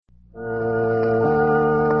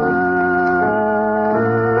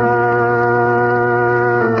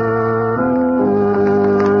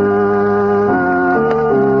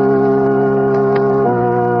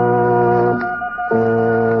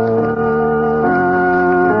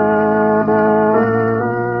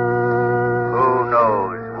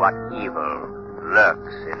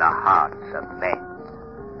amends.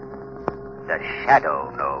 The shadow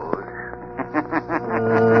knows.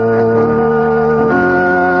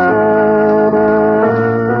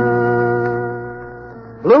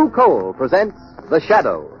 Blue Coal presents The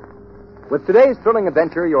Shadow. With today's thrilling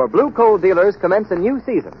adventure, your Blue Coal dealers commence a new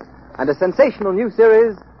season and a sensational new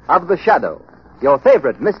series of The Shadow, your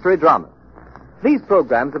favorite mystery drama. These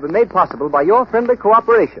programs have been made possible by your friendly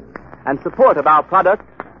cooperation and support of our product,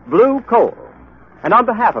 Blue Coal. And on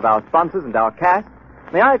behalf of our sponsors and our cast,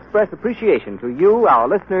 may I express appreciation to you, our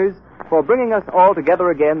listeners, for bringing us all together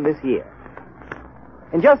again this year.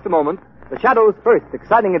 In just a moment, The Shadow's first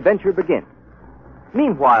exciting adventure begins.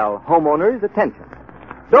 Meanwhile, homeowners, attention.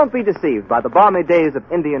 Don't be deceived by the balmy days of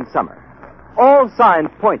Indian summer. All signs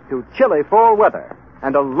point to chilly fall weather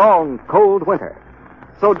and a long, cold winter.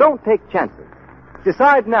 So don't take chances.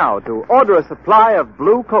 Decide now to order a supply of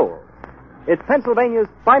Blue Coal. It's Pennsylvania's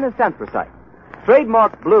finest anthracite,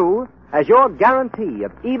 trademark blue, as your guarantee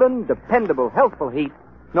of even, dependable, healthful heat,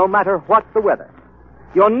 no matter what the weather.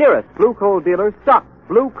 Your nearest Blue Coal dealer stocks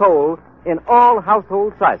Blue Coal in all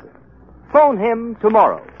household sizes. Phone him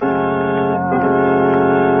tomorrow.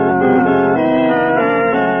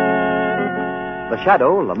 The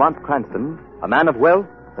Shadow, Lamont Cranston, a man of wealth,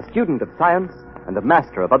 a student of science, and a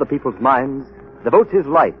master of other people's minds, devotes his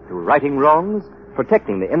life to righting wrongs,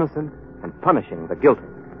 protecting the innocent, and punishing the guilty.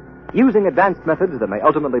 Using advanced methods that may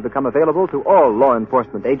ultimately become available to all law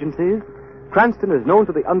enforcement agencies, Cranston is known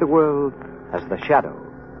to the underworld as the Shadow.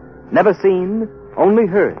 Never seen, only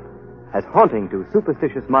heard, as haunting to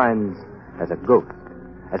superstitious minds as a ghost,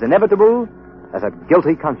 as inevitable as a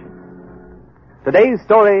guilty conscience. Today's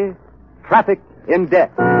story, Traffic in Death.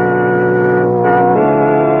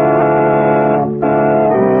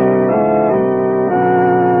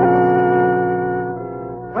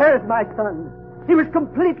 Where's my son? He was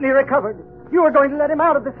completely recovered. You were going to let him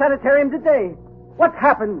out of the sanitarium today. What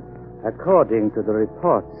happened? According to the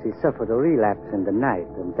reports, he suffered a relapse in the night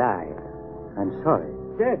and died. I'm sorry.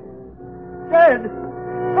 Dead. Dead?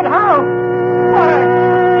 But how? Why?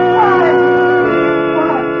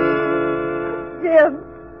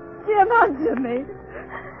 Jim, answer me.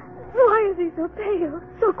 Why is he so pale,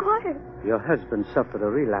 so quiet? Your husband suffered a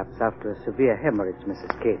relapse after a severe hemorrhage,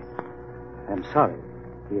 Mrs. Case. I'm sorry.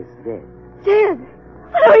 He is dead. Dead?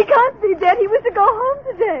 No, he can't be dead. He was to go home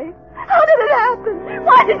today. How did it happen?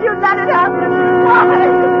 Why did you let it happen? Why?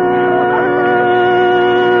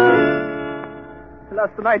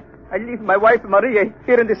 Last night, I left my wife, Maria,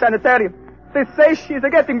 here in the sanitarium. They say she's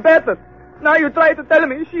getting better. Now you try to tell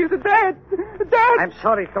me she's dead. Dead. I'm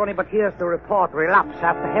sorry, Tony, but here's the report. Relapse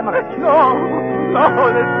after hemorrhage. No.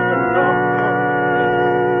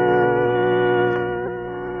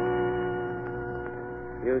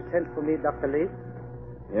 You sent for me, Dr. Lee?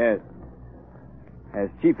 Yes. As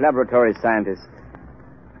chief laboratory scientist,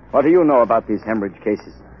 what do you know about these hemorrhage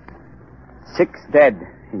cases? 6 dead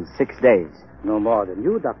in 6 days. No more than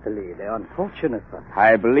you, Dr. Lee. They're unfortunate, but...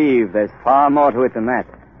 I believe there's far more to it than that.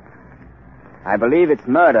 I believe it's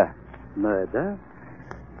murder. Murder?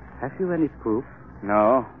 Have you any proof?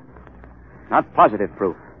 No. Not positive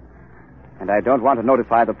proof. And I don't want to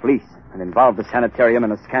notify the police and involve the sanitarium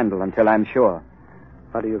in a scandal until I'm sure.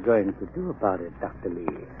 What are you going to do about it, Dr.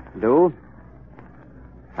 Lee? Do?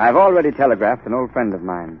 I've already telegraphed an old friend of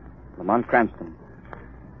mine, Lamont Cranston.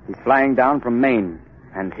 He's flying down from Maine,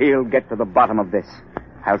 and he'll get to the bottom of this.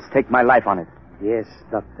 I'll stake my life on it. Yes,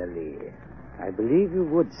 Dr. Lee. I believe you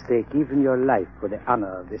would stake even your life for the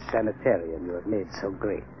honor of this sanitarium you have made so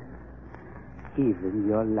great. Even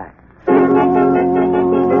your life.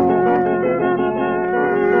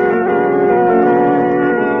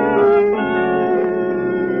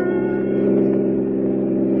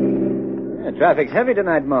 Traffic's heavy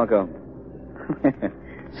tonight, Margot.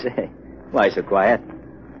 Say, why so quiet?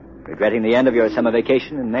 Regretting the end of your summer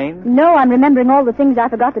vacation in Maine? No, I'm remembering all the things I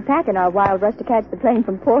forgot to pack in our wild rush to catch the plane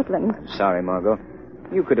from Portland. I'm sorry, Margot.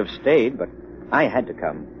 You could have stayed, but I had to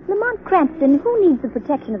come. Lamont Cranston, who needs the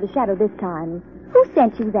protection of the Shadow this time? Who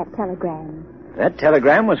sent you that telegram? That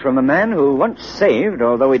telegram was from a man who once saved,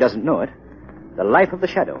 although he doesn't know it, the life of the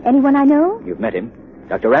Shadow. Anyone I know? You've met him.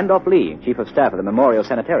 Dr. Randolph Lee, Chief of Staff of the Memorial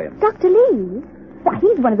Sanitarium. Dr. Lee? Why,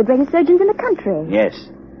 he's one of the greatest surgeons in the country. Yes.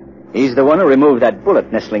 He's the one who removed that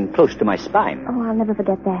bullet nestling close to my spine. Oh, I'll never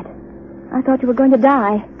forget that. I thought you were going to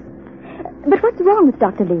die. But what's wrong with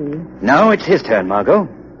Dr. Lee? Now it's his turn, Margot.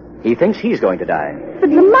 He thinks he's going to die. But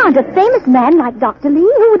Lamont, a famous man like Dr. Lee,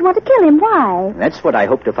 who would want to kill him? Why? That's what I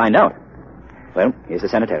hope to find out. Well, here's the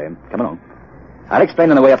sanitarium. Come along. I'll explain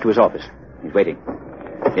on the way up to his office. He's waiting.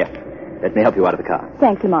 Here, let me help you out of the car.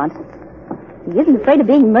 Thanks, Lamont. He isn't afraid of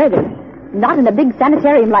being murdered. Not in a big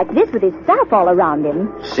sanitarium like this with his staff all around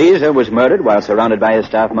him. Caesar was murdered while surrounded by his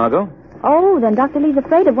staff, Margot. Oh, then Dr. Lee's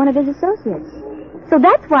afraid of one of his associates. So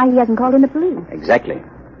that's why he hasn't called in the police. Exactly.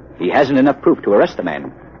 He hasn't enough proof to arrest the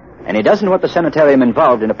man. And he doesn't want the sanitarium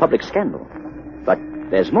involved in a public scandal. But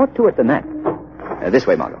there's more to it than that. This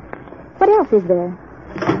way, Margot. What else is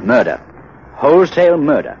there? Murder. Wholesale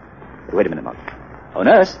murder. Wait a minute, Margot. Oh,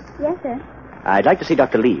 nurse. Yes, sir. I'd like to see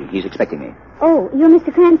Dr. Lee. He's expecting me. Oh, you're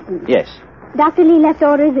Mr. Cranston? Yes. Dr. Lee left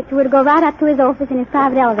orders that you were to go right up to his office in his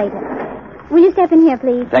private elevator. Will you step in here,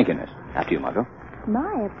 please? Thank you, nurse. After you, Margot.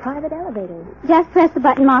 My, a private elevator. Just press the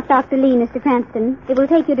button marked Dr. Lee, Mr. Cranston. It will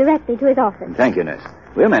take you directly to his office. Thank you, nurse.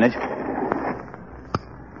 We'll manage.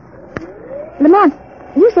 Lamont,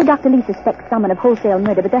 you say Dr. Lee suspects someone of wholesale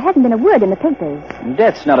murder, but there hasn't been a word in the papers.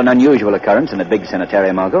 Death's not an unusual occurrence in a big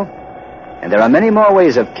sanitarium, Margot. And there are many more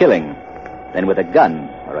ways of killing than with a gun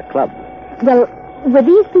or a club. Well, were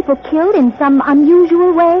these people killed in some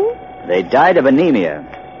unusual way? They died of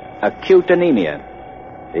anemia. Acute anemia.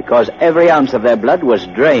 Because every ounce of their blood was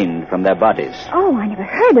drained from their bodies. Oh, I never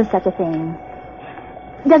heard of such a thing.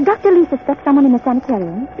 Does Dr. Lee suspect someone in the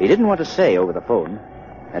sanitarium? He didn't want to say over the phone.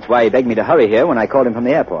 That's why he begged me to hurry here when I called him from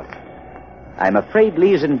the airport. I'm afraid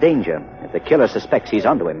Lee's in danger if the killer suspects he's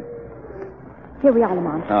onto him. Here we are,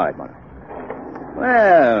 Lamont. All right, Margot.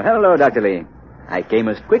 Well, hello, Dr. Lee. I came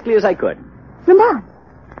as quickly as I could. Lamont!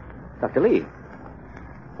 Dr. Lee?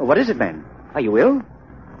 Well, what is it, man? Are you ill?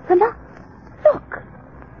 Lamont, look.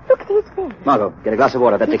 Look at his face. Margot, get a glass of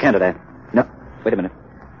water. That decanter there. No, wait a minute.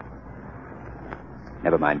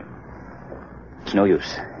 Never mind. It's no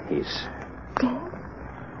use. He's dead?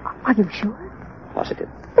 Are you sure? positive.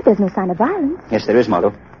 But there's no sign of violence. Yes, there is,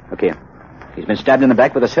 Margot. Look here. He's been stabbed in the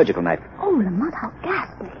back with a surgical knife. Oh, Lamont, how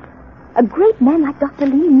ghastly. A great man like Dr.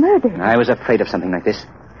 Lee murdered. I was afraid of something like this.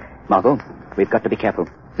 Margot, we've got to be careful.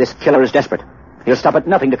 This killer is desperate. He'll stop at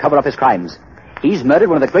nothing to cover up his crimes. He's murdered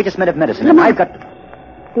one of the greatest men of medicine, Lamont, and I've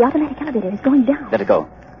got... The automatic elevator is going down. Let it go.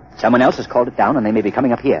 Someone else has called it down, and they may be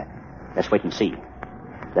coming up here. Let's wait and see.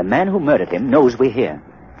 The man who murdered him knows we're here,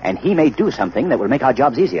 and he may do something that will make our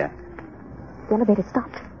jobs easier. The elevator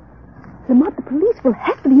stopped. Lamont, the police will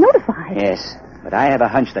have to be notified. Yes, but I have a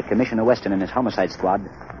hunch that Commissioner Weston and his homicide squad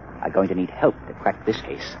are going to need help to crack this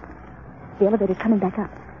case. The elevator's coming back up.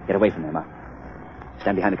 Get away from them, Ma.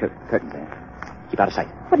 Stand behind the curtains there. Keep out of sight.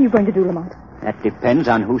 What are you going to do, Lamont? That depends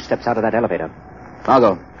on who steps out of that elevator.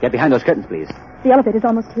 Margot, get behind those curtains, please. The elevator's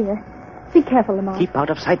almost here. Be careful, Lamont. Keep out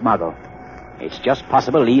of sight, Margot. It's just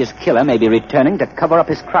possible Lee's killer may be returning to cover up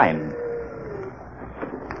his crime.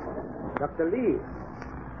 Dr. Lee.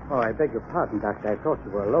 Oh, I beg your pardon, Doctor. I thought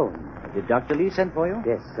you were alone. Did Dr. Lee send for you?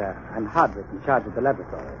 Yes, I'm Hardwick, in charge of the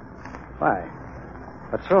laboratory. Why?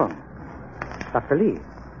 What's wrong? Dr. Lee.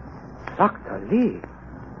 Dr. Lee?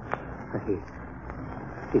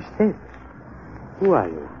 He's dead. Who are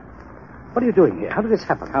you? What are you doing here? How did this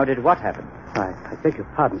happen? How did what happen? I beg your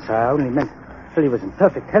pardon, sir. I only meant till he was in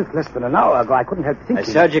perfect health less than an hour ago. I couldn't help thinking. A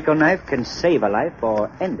surgical knife can save a life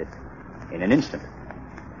or end it in an instant.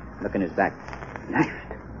 Look in his back.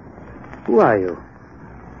 Knifed? Who are you?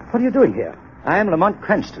 What are you doing here? I am Lamont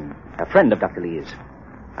Cranston, a friend of Dr. Lee's.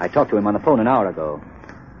 I talked to him on the phone an hour ago.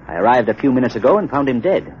 I arrived a few minutes ago and found him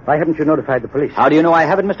dead. Why haven't you notified the police? How do you know I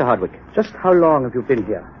haven't, Mr. Hardwick? Just how long have you been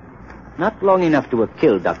here? Not long enough to have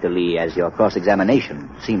killed Dr. Lee, as your cross-examination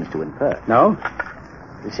seems to infer. No?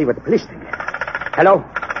 We'll see what the police think. Hello?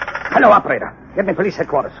 Hello, operator. Get me police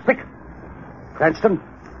headquarters. Quick. Cranston,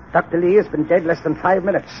 Dr. Lee has been dead less than 5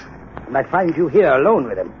 minutes. And I find you here alone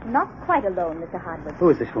with him. Not quite alone, Mr. Hardwick. Who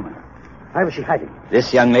is this woman? Why was she hiding?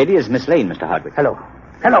 This young lady is Miss Lane, Mr. Hardwick. Hello.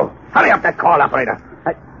 Hello. Hurry up that call, operator.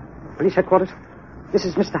 Police headquarters? This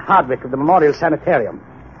is Mr. Hardwick of the Memorial Sanitarium.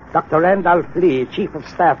 Dr. Randolph Lee, chief of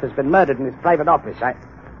staff, has been murdered in his private office.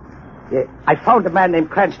 I found a man named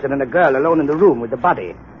Cranston and a girl alone in the room with the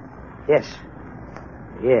body. Yes.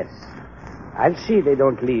 I'll see they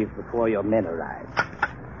don't leave before your men arrive.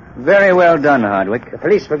 Very well done, Hardwick. The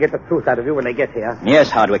police will get the truth out of you when they get here. Yes,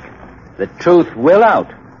 Hardwick. The truth will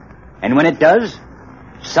out. And when it does,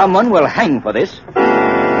 someone will hang for this.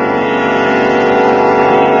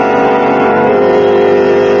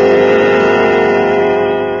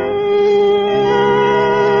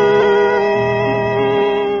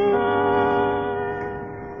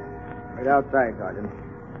 Outside, Sergeant.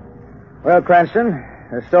 Well, Cranston,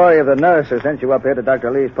 the story of the nurse who sent you up here to Dr.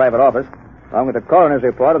 Lee's private office, along with the coroner's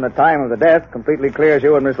report on the time of the death, completely clears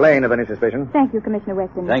you and Miss Lane of any suspicion. Thank you, Commissioner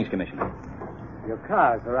Weston. Thanks, Commissioner. Your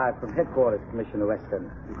car's arrived from headquarters, Commissioner Weston.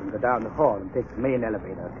 You can go down the hall and take the main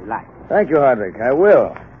elevator if you like. Thank you, Hardwick. I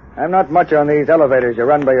will. I'm not much on these elevators you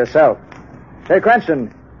run by yourself. Hey,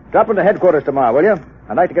 Cranston, Drop into headquarters tomorrow, will you?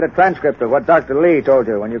 I'd like to get a transcript of what Dr. Lee told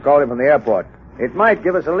you when you called him from the airport. It might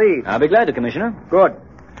give us a lead. I'll be glad to, Commissioner. Good.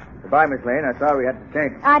 Goodbye, Miss Lane. I saw we had to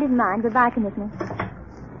change. I didn't mind. Goodbye, Commissioner.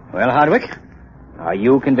 Well, Hardwick, are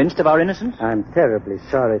you convinced of our innocence? I'm terribly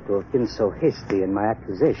sorry to have been so hasty in my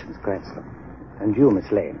accusations, Cranston. And you,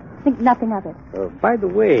 Miss Lane. Think nothing of it. By the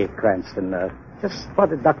way, Cranston, just what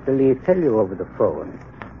did Dr. Lee tell you over the phone?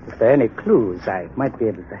 If there are any clues, I might be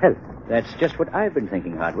able to help. That's just what I've been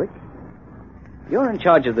thinking, Hardwick. You're in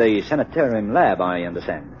charge of the Sanitarium lab, I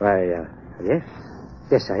understand. Why, yes.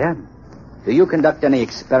 Yes, I am. Do you conduct any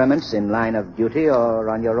experiments in line of duty or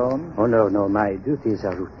on your own? Oh, no. My duties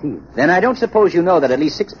are routine. Then I don't suppose you know that at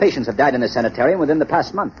least 6 patients have died in the sanitarium within the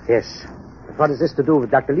past month. Yes. But what has this to do with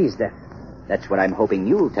Dr. Lee's death? That's what I'm hoping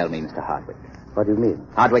you'll tell me, Mr. Hardwick. What do you mean?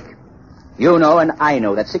 Hardwick, you know and I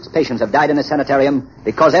know that 6 patients have died in the sanitarium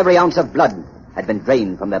because every ounce of blood had been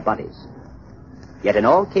drained from their bodies. Yet in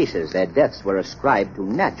all cases, their deaths were ascribed to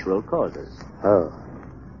natural causes. Oh.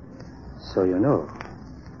 So you know.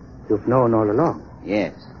 You've known all along.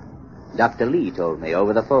 Yes. Dr. Lee told me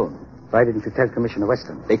over the phone. Why didn't you tell Commissioner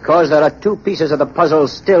Weston? Because there are 2 pieces of the puzzle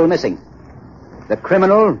still missing. The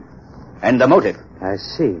criminal and the motive. I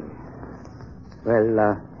see.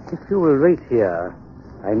 Well, if you will wait here,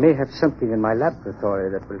 I may have something in my laboratory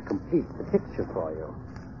that will complete the picture for you.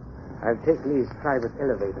 I'll take Lee's private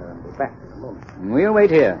elevator and be back in a moment. We'll wait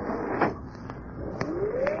here.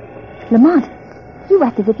 Lamont, you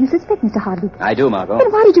act as if you suspect Mr. Hardwick. I do, Margot.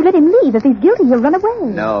 Then why did you let him leave? If he's guilty, he'll run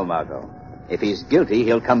away. No, Margot. If he's guilty,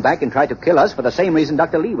 he'll come back and try to kill us for the same reason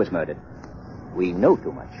Dr. Lee was murdered. We know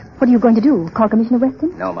too much. What are you going to do? Call Commissioner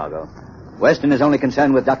Weston? No, Margot. Weston is only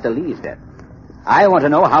concerned with Dr. Lee's death. I want to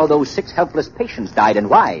know how those 6 helpless patients died and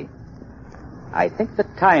why. I think the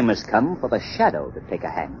time has come for the shadow to take a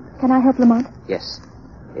hand. Can I help, Lamont? Yes.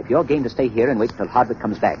 If you're game to stay here and wait till Hardwick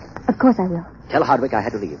comes back. Of course I will. Tell Hardwick I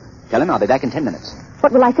had to leave. Tell him I'll be back in 10 minutes.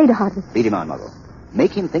 What will I say to Hardwick? Lead him on, Margot.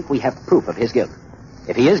 Make him think we have proof of his guilt.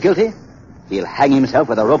 If he is guilty, he'll hang himself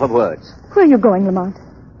with a rope of words. Where are you going, Lamont?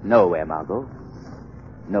 Nowhere, Margot.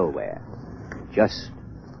 Nowhere. Just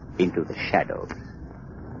into the shadows.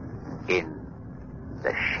 In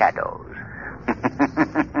the shadows.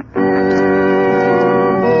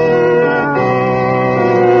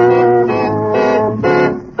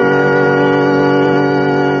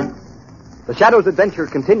 The Shadow's adventure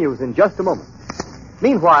continues in just a moment.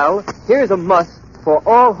 Meanwhile, here's a must for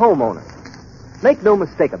all homeowners. Make no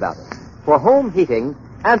mistake about it. For home heating,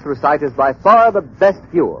 anthracite is by far the best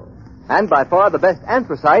fuel. And by far the best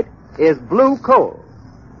anthracite is blue coal.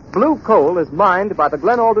 Blue coal is mined by the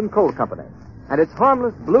Glen Alden Coal Company, and its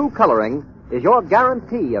harmless blue coloring is your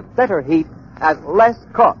guarantee of better heat at less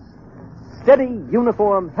cost. Steady,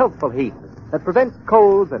 uniform, healthful heat that prevents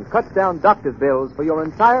colds and cuts down doctor's bills for your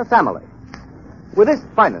entire family. With this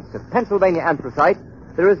finest of Pennsylvania anthracite,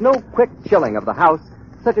 there is no quick chilling of the house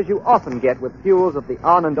such as you often get with fuels of the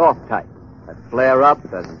on and off type that flare up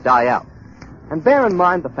and die out. And bear in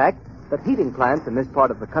mind the fact that heating plants in this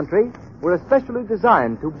part of the country were especially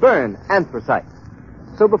designed to burn anthracite.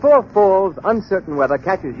 So before fall's uncertain weather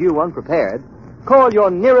catches you unprepared, call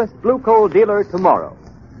your nearest blue coal dealer tomorrow.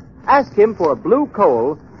 Ask him for blue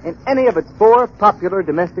coal in any of its 4 popular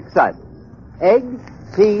domestic sizes: egg,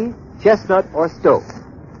 pea, chestnut, or stove.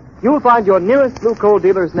 You'll find your nearest blue coal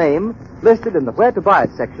dealer's name listed in the Where to Buy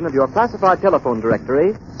It section of your classified telephone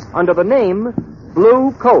directory under the name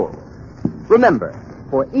Blue Coal. Remember,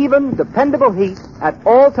 for even, dependable heat at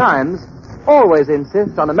all times, always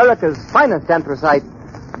insist on America's finest anthracite,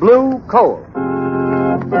 Blue Coal.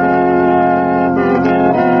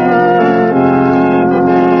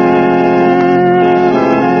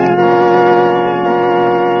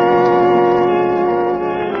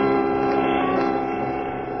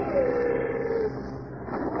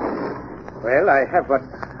 Well, I have what...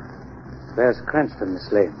 There's Cranston,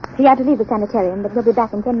 Miss Lane. He had to leave the sanitarium, but he'll be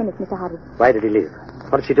back in 10 minutes, Mr. Hardwick. Why did he leave?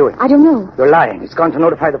 What is she doing? I don't know. You're lying. He's gone to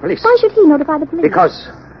notify the police. Why should he notify the police? Because...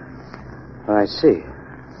 Oh, I see.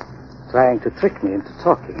 Trying to trick me into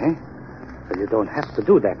talking, eh? Well, you don't have to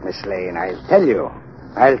do that, Miss Lane. I'll tell you.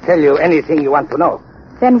 I'll tell you anything you want to know.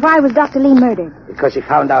 Then why was Dr. Lee murdered? Because he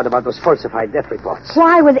found out about those falsified death reports.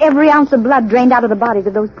 Why was every ounce of blood drained out of the bodies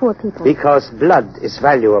of those poor people? Because blood is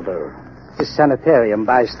valuable. This sanitarium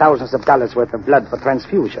buys thousands of dollars worth of blood for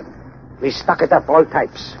transfusion. We stock it up, all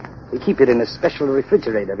types. We keep it in a special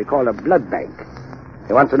refrigerator we call a blood bank.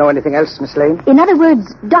 You want to know anything else, Miss Lane? In other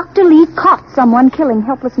words, Dr. Lee caught someone killing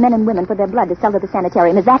helpless men and women for their blood to sell to the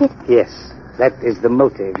sanitarium. Is that it? Yes. That is the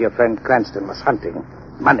motive your friend Cranston was hunting.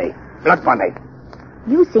 Money. Blood money.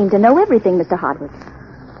 You seem to know everything, Mr. Hardwick.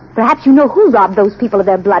 Perhaps you know who robbed those people of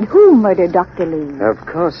their blood. Who murdered Dr. Lee? Of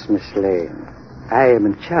course, Miss Lane. I am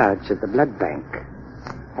in charge of the blood bank.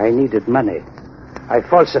 I needed money. I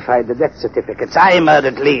falsified the death certificates. I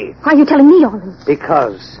murdered Lee. Why are you telling me all this?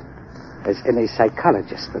 Because, as any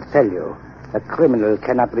psychologist will tell you, a criminal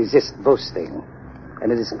cannot resist boasting.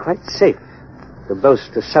 And it is quite safe to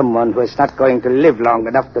boast to someone who is not going to live long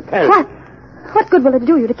enough to tell. What good will it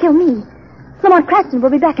do you to kill me? Lamont Cranston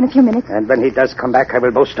will be back in a few minutes. And when he does come back, I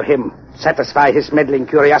will boast to him. Satisfy his meddling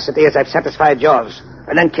curiosity as I've satisfied yours.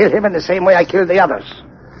 And then kill him in the same way I killed the others.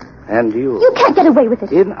 And you. You can't get away with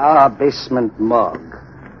it. In our basement morgue,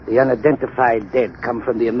 the unidentified dead come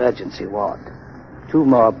from the emergency ward. 2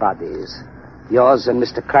 more bodies. Yours and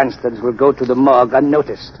Mr. Cranston's will go to the morgue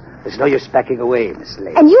unnoticed. There's no use backing away, Miss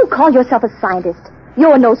Lane. And you call yourself a scientist.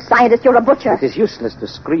 You're no scientist, you're a butcher. It is useless to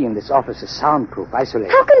scream. This office is soundproof,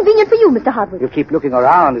 isolated. How convenient for you, Mr. Hardwick. You keep looking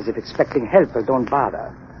around as if expecting help, but don't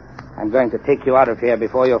bother. I'm going to take you out of here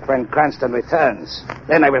before your friend Cranston returns.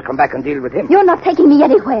 Then I will come back and deal with him. You're not taking me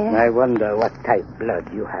anywhere. I wonder what type blood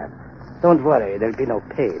you have. Don't worry, there'll be no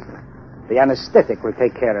pain. The anesthetic will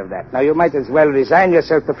take care of that. Now, you might as well resign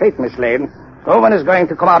yourself to fate, Miss Lane. No one is going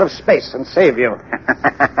to come out of space and save you.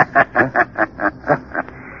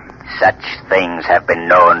 Such things have been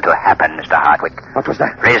known to happen, Mr. Hardwick. What was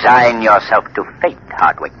that? Resign yourself to fate,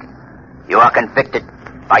 Hardwick. You are convicted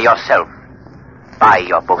by yourself, by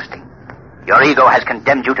your boasting. Your ego has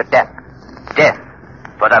condemned you to death. Death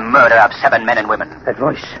for the murder of 7 men and women. That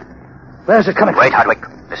voice. Where's it coming from? Wait, Hardwick.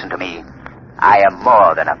 Listen to me. I am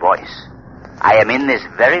more than a voice. I am in this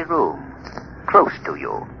very room, close to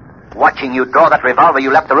you, watching you draw that revolver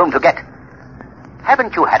you left the room to get.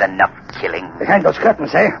 Haven't you had enough killing? Behind those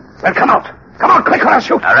curtains, eh? Well, come out. Come on, quick, or I'll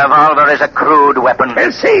shoot. A revolver is a crude weapon.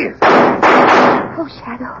 We'll see. Oh,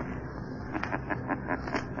 Shadow.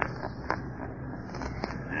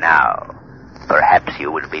 Now, perhaps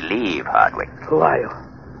you will believe, Hardwick. Who are you?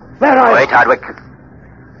 Where are you? Wait, Hardwick.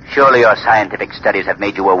 Surely your scientific studies have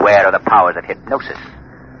made you aware of the powers of hypnosis,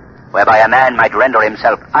 whereby a man might render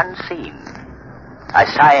himself unseen. A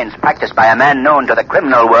science practiced by a man known to the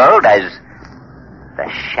criminal world as the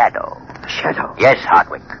Shadow. The Shadow? Yes,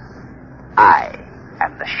 Hardwick. I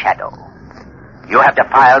am the Shadow. You have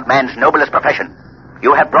defiled man's noblest profession.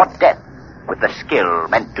 You have brought death with the skill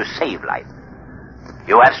meant to save life.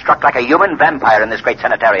 You have struck like a human vampire in this great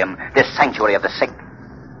sanitarium, this sanctuary of the sick.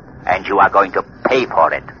 And you are going to pay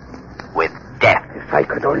for it with death. If I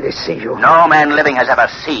could only see you. No man living has ever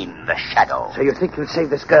seen the Shadow. So you think you'll save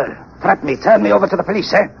this girl? Threaten me, turn me over to the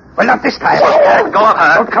police, eh? Well, not this time. Let go of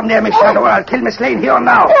her. Don't come near me, Shadow, or I'll kill Miss Lane here and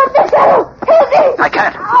now. Mr. Shadow, help me. I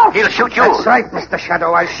can't. He'll shoot you. That's right, Mr.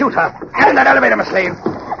 Shadow. I'll shoot her. Get in that elevator, Miss Lane.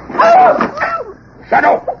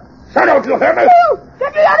 Shadow! Shadow, do you hear me?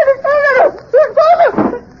 Get me out of this elevator.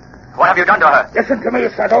 What have you done to her? Listen to me,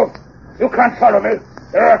 Shadow. You can't follow me.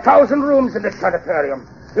 There are 1,000 rooms in this sanitarium.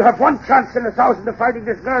 You have 1 chance in 1,000 of finding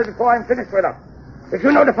this girl before I'm finished with her. If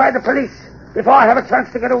you notify the police before I have a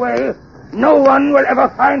chance to get away, no one will ever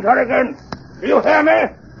find her again. Do you hear me?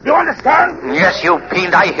 Do you understand? Yes, you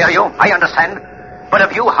fiend, I hear you. I understand. But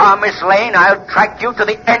if you harm Miss Lane, I'll track you to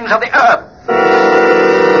the ends of the earth.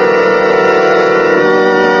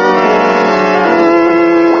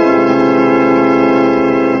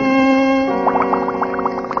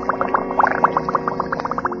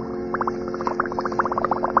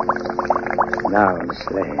 Now, Miss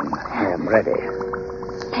Lane, I am ready.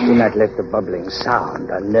 Do not let the bubbling sound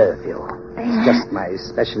unnerve you. It's just my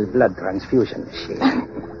special blood transfusion machine.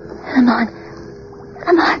 Lamont.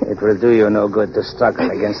 It will do you no good to struggle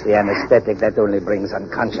against the anesthetic. That only brings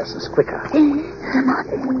unconsciousness quicker.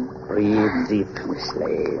 Lamont. Breathe deep, Miss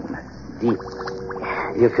Lane. Deep.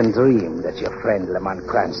 You can dream that your friend Lamont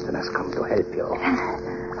Cranston has come to help you.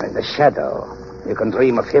 And the Shadow, you can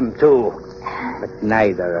dream of him too. But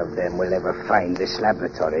neither of them will ever find this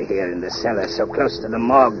laboratory here in the cellar so close to the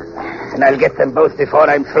morgue. And I'll get them both before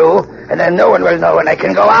I'm through, and then no one will know, and I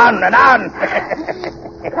can go on and on.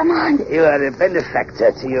 Come on. You are a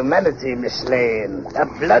benefactor to humanity, Miss Lane. A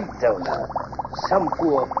blood donor. Some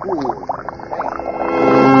poor fool.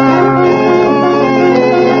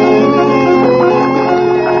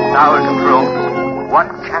 1,000 rooms.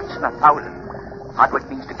 1 chance in 1,000. Hardwick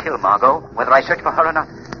means to kill Margot, whether I search for her or not.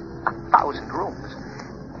 1,000 rooms.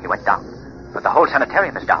 He went down. But the whole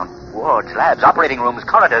sanitarium is down. Wards, labs, operating rooms,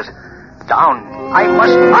 corridors. Down. I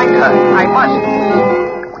must find her. I must.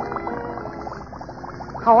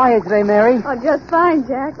 How are you today, Mary? Oh, just fine,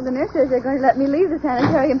 Jack. The nurse says they're going to let me leave the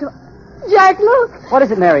sanitarium to... Jack, look. What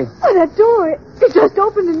is it, Mary? Oh, that door. It just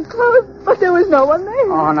opened and closed, but there was no one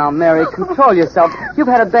there. Oh, now, Mary, control yourself. You've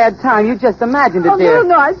had a bad time. You just imagined it, Oh, dear.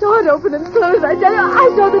 no, I saw it open and close. I tell you, I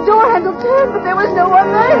saw the door handle turn, but there was no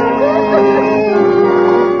one there.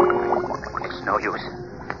 It's no use.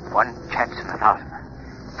 One chance in 1,000.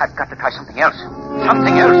 I've got to try something else.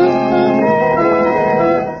 Something else.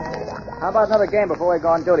 How about another game before we go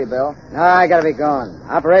on duty, Bill? No, I gotta be going.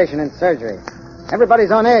 Operation and surgery.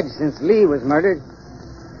 Everybody's on edge since Lee was murdered.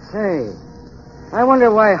 Say, I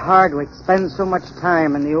wonder why Hardwick spends so much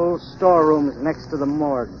time in the old storerooms next to the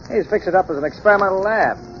morgue. He's fixed it up as an experimental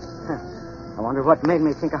lab. I wonder what made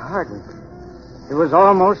me think of Hardwick. It was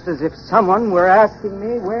almost as if someone were asking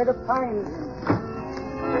me where to find him.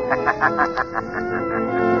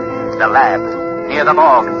 The lab, near the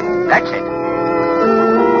morgue. That's it.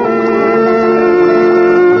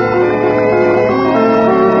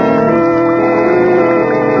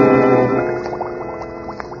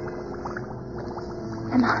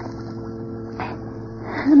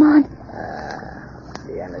 Lamont.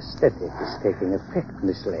 The anesthetic is taking effect,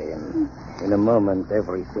 Miss Lane. In a moment,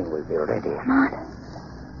 everything will be ready. Lamont.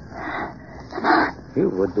 You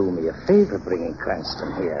would do me a favor bringing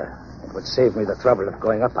Cranston here. It would save me the trouble of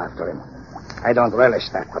going up after him. I don't relish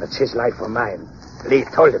that, but it's his life or mine. Lee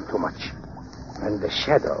told him too much. And the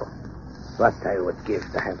shadow. What I would give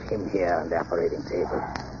to have him here on the operating table.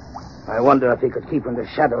 I wonder if he could keep in the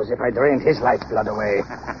shadows if I drained his lifeblood away.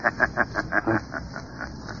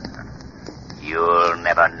 You'll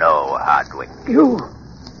never know, Hardwick. You?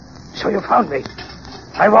 So you found me.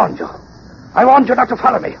 I warned you. I warned you not to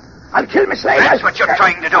follow me. I'll kill Miss Lane. That's what you're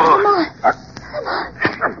trying to do.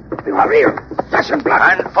 You are real. Flesh and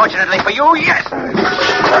blood. Unfortunately for you, yes.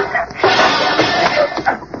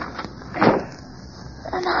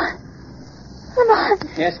 Lamont.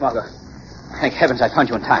 Yes, Margot. Thank heavens I found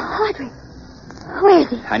you in time. Hardwick. Where is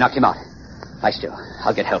he? I knocked him out. Lie still.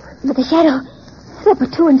 I'll get help. But the shadow. They'll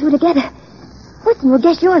put two and two together. Whitson will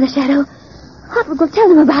guess you're the shadow. Hardwick will tell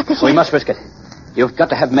them about the shadow. We must risk it. You've got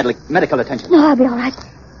to have medical attention. No, I'll be all right.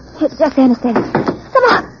 It's just the anesthetic. Come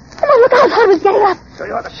on, look out. Hardwick's getting up. So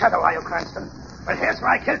you're the shadow, are you, Cranston? Well, here's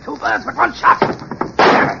where I killed two birds with one shot.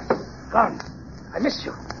 Gone. I missed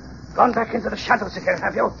you. Gone back into the shadows again,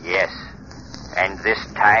 have you? Yes. And this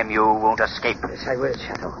time you won't escape. Yes, I will,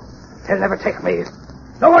 Shadow. They'll never take me.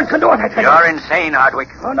 No one can do what I tell you. You're insane, Hardwick.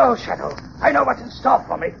 Oh, no, Shadow. I know what's in store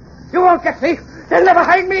for me. You won't get me. They'll never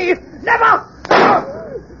hang me. Never!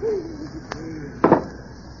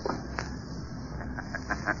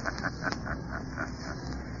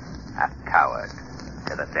 A coward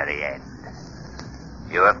to the very end.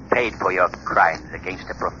 You have paid for your crimes against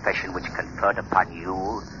a profession which conferred upon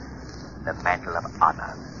you the mantle of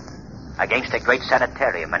honor. Against a great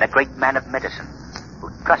sanitarium and a great man of medicine who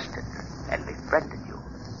trusted and befriended you.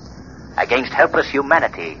 Against helpless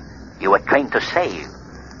humanity you were trained to save,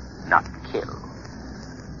 not kill.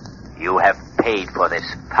 You have paid for this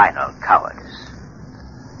final cowardice.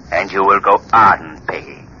 And you will go on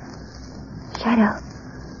paying. Shadow.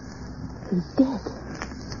 He's dead.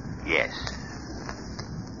 Yes.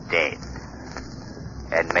 Dead.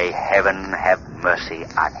 And may heaven have mercy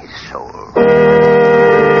on his soul.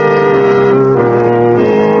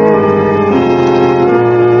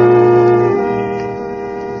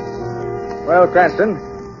 Well, Cranston,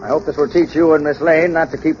 I hope this will teach you and Miss Lane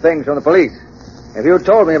not to keep things from the police. If you'd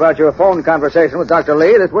told me about your phone conversation with Dr.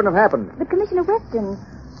 Lee, this wouldn't have happened. But Commissioner Weston,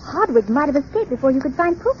 Hardwick might have escaped before you could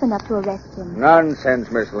find proof enough to arrest him.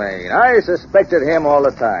 Nonsense, Miss Lane. I suspected him all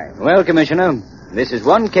the time. Well, Commissioner, this is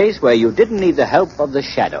one case where you didn't need the help of the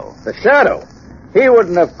shadow. The shadow? He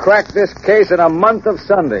wouldn't have cracked this case in a month of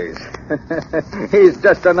Sundays. He's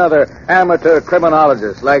just another amateur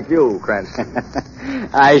criminologist like you, Cranston.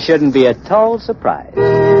 I shouldn't be at all surprised.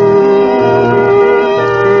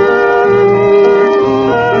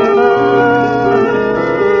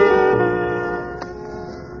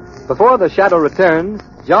 Before the shadow returns,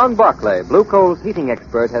 John Barclay, Blue Coal's heating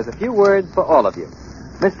expert, has a few words for all of you.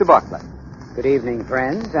 Mr. Barclay. Good evening,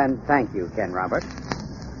 friends, and thank you, Ken Roberts.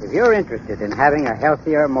 If you're interested in having a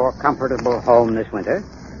healthier, more comfortable home this winter,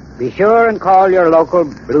 be sure and call your local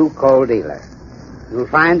Blue Coal dealer. You'll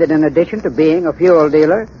find that in addition to being a fuel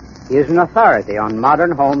dealer, he is an authority on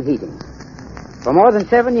modern home heating. For more than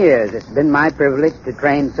 7 years, it's been my privilege to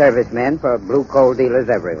train servicemen for Blue Coal dealers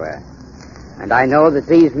everywhere. And I know that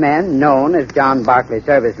these men, known as John Barclay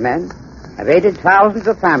servicemen, have aided thousands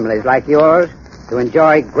of families like yours to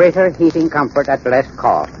enjoy greater heating comfort at less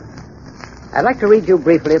cost. I'd like to read you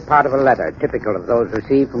briefly a part of a letter typical of those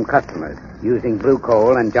received from customers using Blue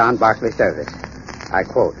Coal and John Barclay service. I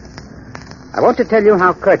quote, I want to tell you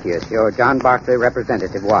how courteous your John Barclay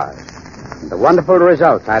representative was, and the wonderful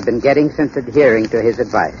results I've been getting since adhering to his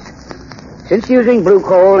advice. Since using blue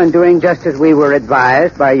coal and doing just as we were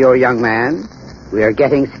advised by your young man, we are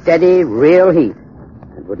getting steady, real heat,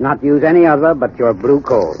 and would not use any other but your blue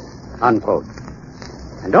coal, unquote.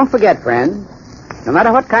 And don't forget, friends, no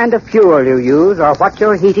matter what kind of fuel you use or what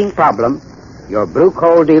your heating problem, your blue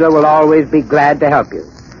coal dealer will always be glad to help you.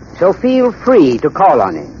 So feel free to call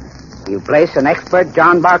on him. You place an expert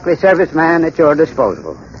John Barclay serviceman at your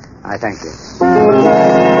disposal. I thank you.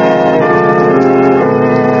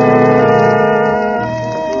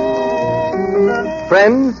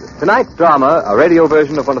 Friends, tonight's drama, a radio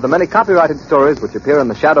version of one of the many copyrighted stories which appear in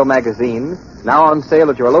the Shadow magazine, now on sale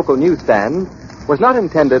at your local newsstand, was not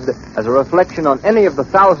intended as a reflection on any of the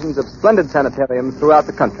thousands of splendid sanitariums throughout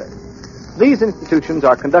the country. These institutions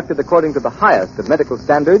are conducted according to the highest of medical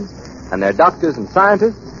standards, and their doctors and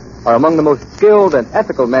scientists are among the most skilled and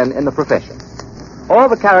ethical men in the profession. All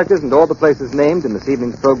the characters and all the places named in this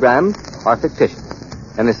evening's program are fictitious.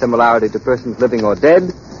 Any similarity to persons living or dead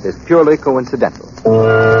is purely coincidental.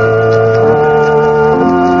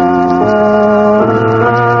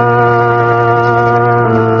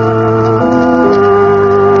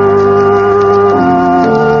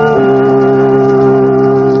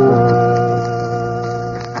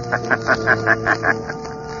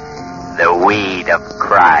 The weed of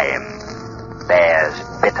crime bears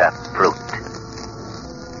bitter fruit.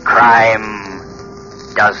 Crime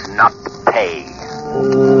does not pay.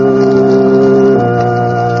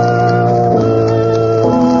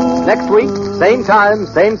 Next week, same time,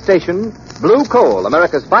 same station, Blue Coal,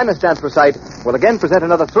 America's finest anthracite, will again present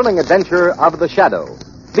another thrilling adventure of the Shadow.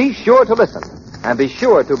 Be sure to listen, and be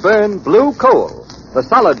sure to burn Blue Coal, the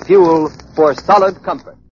solid fuel for solid comfort.